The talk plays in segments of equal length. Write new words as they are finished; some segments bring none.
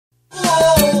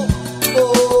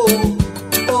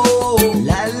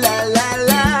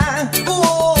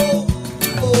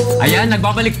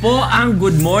nagbabalik po ang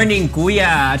Good Morning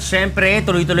Kuya. At syempre,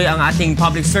 tuloy-tuloy ang ating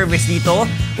public service dito.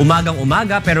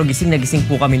 Umagang-umaga, pero gising na gising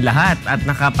po kami lahat at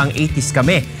nakapang-80s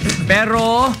kami.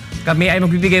 Pero kami ay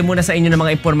magbibigay muna sa inyo ng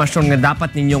mga impormasyon na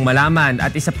dapat ninyong malaman.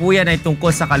 At isa po yan ay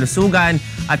tungkol sa kalusugan.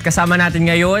 At kasama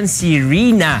natin ngayon si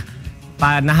Rina,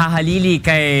 nahahalili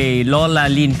kay Lola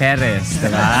Lynn Perez,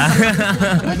 diba?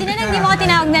 Buti na lang di mo ko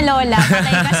tinawag na Lola.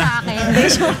 Patay ka sa akin.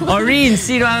 O Rin,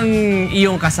 sino ang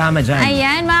iyong kasama dyan?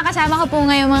 Ayan, mga kasama ko po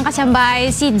ngayon mga kasambahay,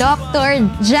 si Dr.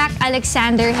 Jack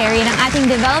Alexander Harry ng ating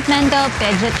Developmental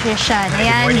Pediatrician.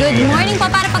 Ayan, good morning po.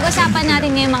 Para pag-usapan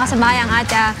natin ngayon mga kasambahay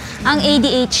ang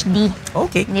ADHD.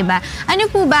 Okay. Diba? Ano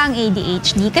po ba ang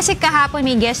ADHD? Kasi kahapon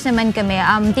may guest naman kami,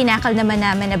 tinakal naman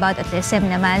namin about autism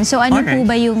naman. So ano po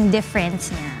ba yung difference?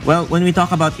 Well, when we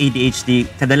talk about ADHD,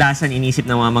 kadalasan inisip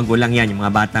ng mga magulang yan, yung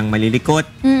mga batang malilikot,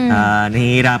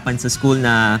 nahihirapan sa school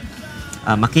na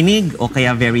makinig o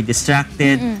kaya very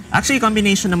distracted. Actually,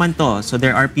 combination naman to. So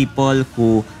there are people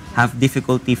who have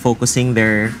difficulty focusing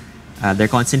their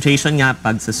concentration nga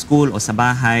pag sa school o sa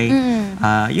bahay.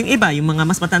 Yung iba, yung mga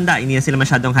mas matanda, hindi na sila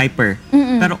masyadong hyper.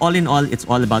 Pero all in all, it's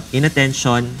all about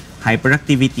inattention,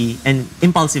 hyperactivity, and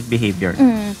impulsive behavior.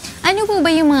 Ano po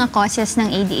ba yung mga causes ng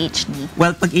ADHD?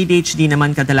 Well, pag ADHD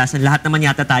naman kadalasan, lahat naman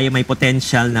yata tayo may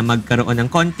potential na magkaroon ng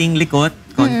konting likot,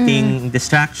 konting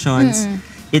distractions.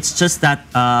 It's just that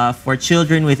for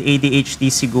children with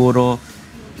ADHD siguro,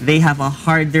 they have a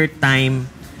harder time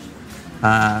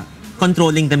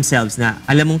controlling themselves na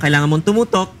alam mong kailangan mong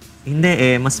tumutok,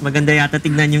 hindi mas maganda yata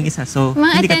tignan yung isa. So,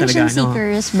 mga hindi ka talaga, attention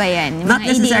seekers ba yan? Not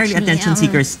necessarily ADHD, attention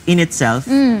seekers in itself,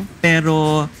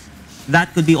 pero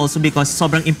that could be also because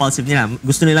sobrang impulsive nila.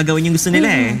 Gusto nila gawin yung gusto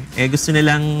nila gusto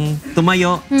nilang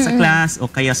tumayo sa class o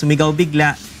kaya sumigaw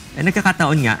bigla.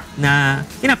 Nagkakataon nga na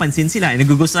pinapansin sila,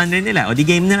 nagugustuhan rin nila o di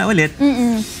game nila ulit.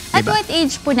 At what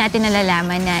age po natin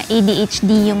nalalaman na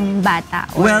ADHD yung bata?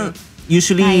 Or well,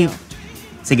 usually,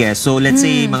 sige, so let's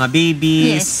say mga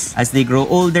babies, as they grow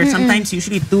older, sometimes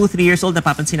usually 2-3 years old,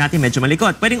 napapansin natin medyo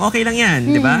malikot. Pwedeng okay lang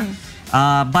yan, di ba?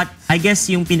 But I guess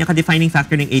yung pinaka-defining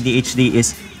factor ng ADHD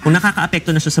is kung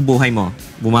nakaka-apekto na siya sa buhay mo.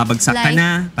 Bumabagsak ka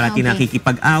na, parati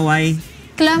nakikipag-away.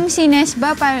 Clumsiness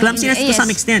ba? Clumsiness to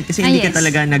some extent kasi hindi ka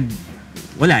talaga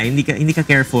hindi ka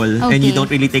careful and you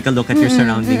don't really take a look at your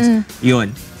surroundings.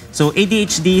 Yun. So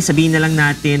ADHD, sabihin na lang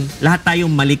natin, lahat tayong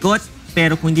malikot,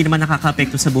 pero kung hindi naman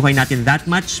nakaka-apekto sa buhay natin that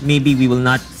much, maybe we will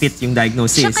not fit yung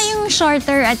diagnosis. Saka yung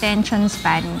shorter attention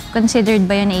span, considered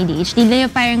ba yun ADHD?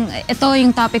 Parang ito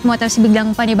yung topic mo, tapos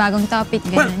biglang panibagong topic.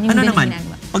 Ganun, well, yung ano naman,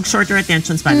 pag shorter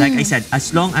attention span, like I said,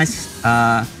 as long as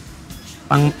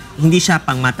hindi siya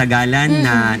pang matagalan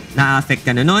na na-affect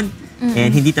ka na nun,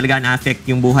 and hindi talaga na-affect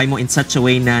yung buhay mo in such a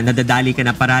way na nadadali ka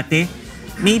na parate,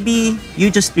 maybe you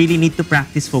just really need to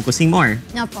practice focusing more.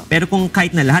 Pero kung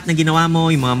kahit na lahat na ginawa mo,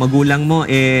 yung mga magulang mo,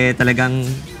 talagang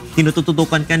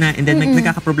tinutututukan ka na and then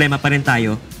nagkakaproblema pa rin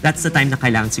tayo, that's the time na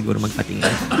kailangan siguro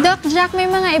magpatingin. Doc Jack, may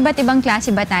mga iba't ibang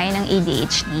klase ba tayo ng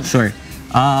ADHD? Sure.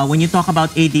 When you talk about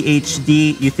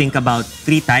ADHD, you think about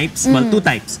 3 types. Well, 2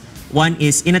 types. One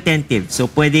is inattentive. So,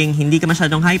 pwedeng hindi ka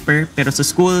masyadong hyper, pero sa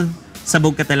school,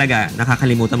 sabog ka talaga.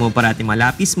 Nakakalimutan mo parati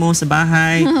mga lapis mo sa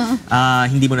bahay.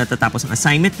 Hindi mo natatapos ang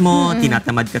assignment mo.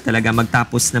 Tinatamad ka talaga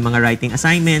magtapos ng mga writing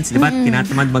assignments. Diba?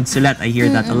 Tinatamad magsulat. I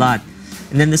hear that a lot.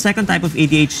 And then the second type of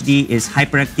ADHD is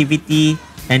hyperactivity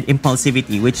and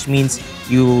impulsivity, which means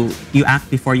you act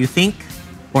before you think,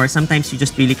 or sometimes you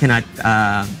just really cannot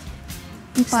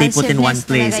stay put in one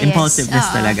place. Talaga, impulsiveness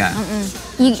talaga.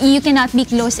 You cannot be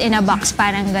closed in a box,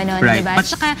 parang gano'n, right. Diba? At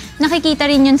saka nakikita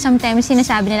rin yun sometimes,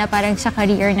 sinasabi nila parang sa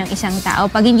career ng isang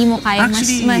tao. Pag hindi mo kaya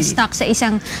mas stuck sa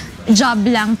isang job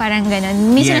lang, parang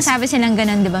gano'n. May sinasabi silang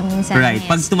gano'n, diba, minsan? Right.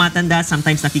 Pag tumatanda,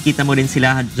 sometimes nakikita mo rin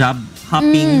sila job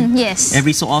hopping.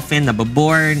 Every so often,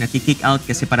 nababore, nakikick out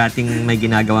kasi parating may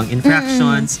ginagawang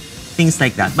infractions. Things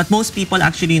like that. But most people,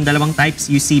 actually, yung dalawang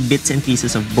types, you see bits and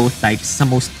pieces of both types sa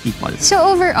most people. So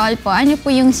overall po, ano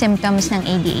po yung symptoms ng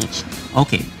ADHD?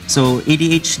 Okay. So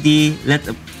ADHD,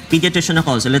 pediatrician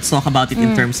ako, so let's talk about it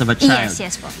in terms of a child.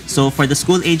 Yes po. So for the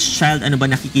school-age child, ano ba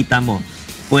nakikita mo?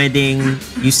 Pwedeng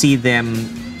you see them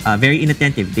very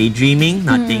inattentive, daydreaming,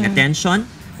 not paying attention,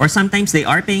 or sometimes they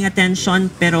are paying attention,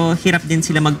 pero hirap din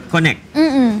sila mag-connect.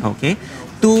 Okay?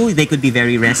 2, they could be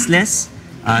very restless.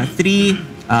 3,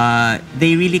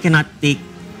 they really cannot take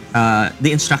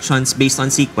the instructions based on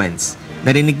sequence.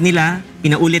 Narinig nila,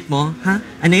 pinaulit mo, ha?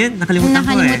 Ano yun? Nakalimutan ko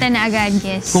Nakalimutan na agad,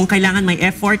 yes. Kung kailangan may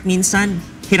effort, minsan,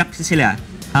 hirap sila.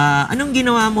 Anong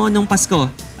ginawa mo nung Pasko?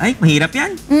 Ay, mahirap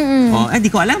yan. Di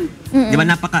ko alam. Di ba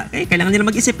kailangan nila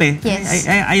mag-isip eh. Yes.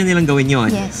 Ayaw nilang gawin yun.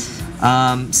 Yes.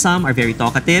 Some are very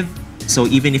talkative. So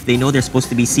even if they know they're supposed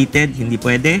to be seated, hindi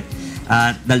pwede.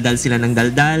 Daldal sila ng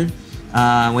daldal.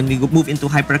 When we move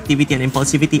into hyperactivity and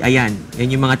impulsivity, yan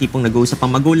yung mga tipong nag-uusap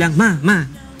ang magulang, ma,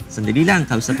 sandali lang,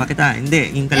 kausap pa kita.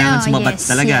 Hindi, yung kailangan sumabat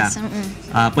talaga. Yes.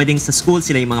 Pwedeng sa school,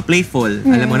 sila yung mga playful.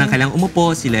 Alam mo na, kailangan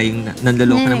umupo, sila yung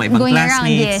nanloloko ng mga ibang Going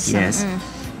classmates. around, yes.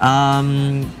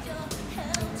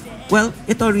 Well,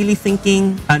 ito really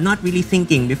thinking, not really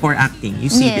thinking before acting. You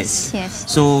see this. Yes.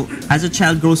 So, as a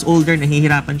child grows older,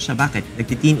 nahihirapan siya. Bakit?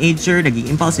 Nagti-teenager,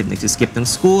 naging impulsive, nagsiskip ng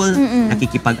school,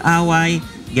 nakikipag-away,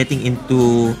 getting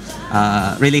into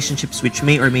relationships which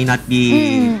may or may not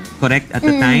be correct at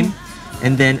the time.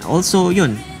 And then also,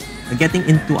 getting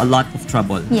into a lot of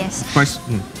trouble. Yes. Of course,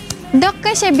 Doc,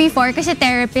 kasi before, kasi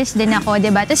therapist din ako,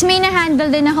 diba? Tapos may na-handle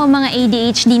din ako mga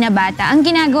ADHD na bata. Ang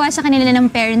ginagawa sa kanila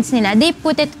ng parents nila, they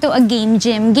put it to a game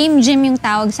gym. Game gym yung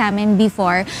tawag sa amin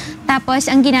before. Tapos,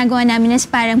 ang ginagawa namin is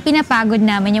parang pinapagod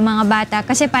namin yung mga bata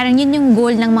kasi parang yun yung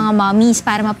goal ng mga mommies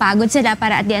para mapagod sila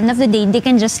para at the end of the day, they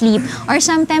can just sleep. Or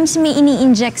sometimes may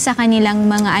ini-inject sa kanilang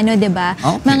mga diba?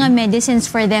 Okay. Mga medicines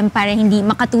for them para hindi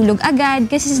makatulog agad.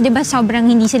 Kasi diba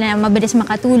sobrang hindi sila mabilis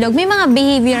makatulog. May mga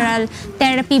behavioral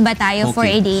therapy ba tayo for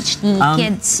ADHD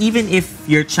kids? Even if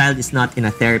your child is not in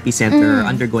a therapy center or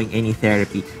undergoing any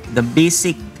therapy, the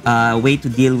basic way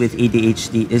to deal with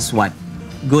ADHD is what?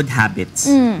 Good habits.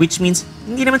 Which means,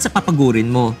 hindi naman sa papagurin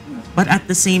mo. But at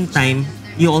the same time,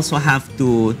 you also have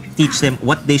to teach them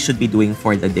what they should be doing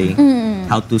for the day.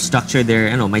 How to structure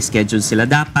their, may schedule sila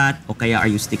dapat, o kaya are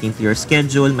you sticking to your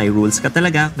schedule, may rules ka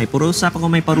talaga, may parusa, pag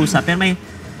may parusa, pero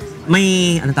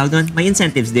may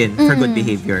incentives din for good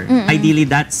behavior. Ideally,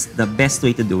 that's the best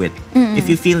way to do it. If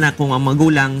you feel na kung ang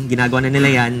magulang, ginagawa na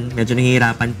nila yan, medyo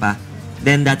nahihirapan pa,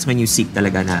 then that's when you seek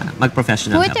talaga na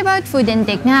mag-professional help. What about food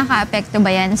intake? Nakaka-apekto ba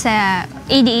yan sa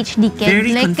ADHD kid?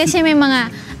 Kasi may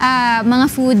mga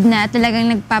food na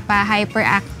talagang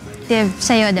nagpapa-hyperactive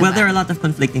sa'yo, diba? Well, there are a lot of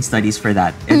conflicting studies for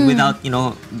that. And without,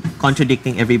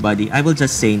 contradicting everybody, I will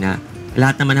just say na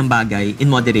lahat naman ng bagay in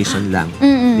moderation lang.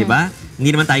 Diba?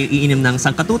 Hindi naman tayo iinom ng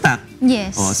sangkatutak.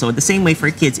 Yes. So the same way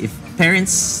for kids, if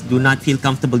parents do not feel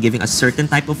comfortable giving a certain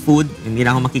type of food, hindi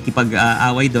na ako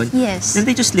makikipag-away doon, then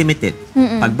they just limit it.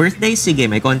 Pag birthday, sige,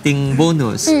 may konting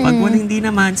bonus. Pag hindi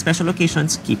naman, special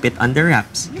occasions, keep it under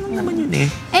wraps. Yun naman yun eh.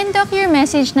 And Doc, your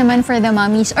message naman for the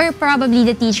mommies or probably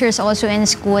the teachers also in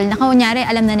school na kunyari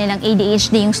alam na nilang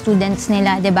ADHD yung students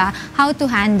nila, diba? How to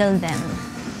handle them?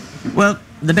 Well,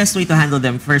 the best way to handle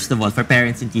them, first of all, for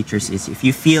parents and teachers is if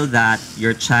you feel that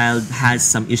your child has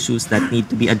some issues that need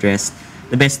to be addressed,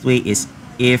 the best way is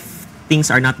if things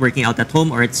are not working out at home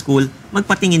or at school,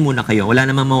 magpatingin muna kayo. Wala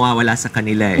namang mawawala sa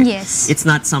kanila eh. Yes. It's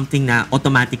not something na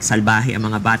automatic salbahe ang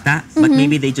mga bata, but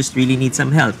maybe they just really need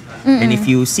some help. And if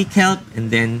you seek help and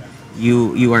then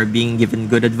you are being given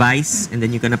good advice and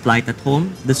then you can apply it at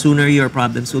home, the sooner your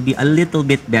problems will be a little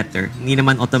bit better. Hindi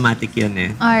naman automatic yan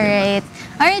eh.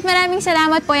 Alright, maraming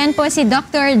salamat po. Yan po si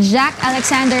Dr. Jack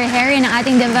Alexander Harry ng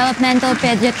ating developmental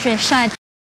pediatrician.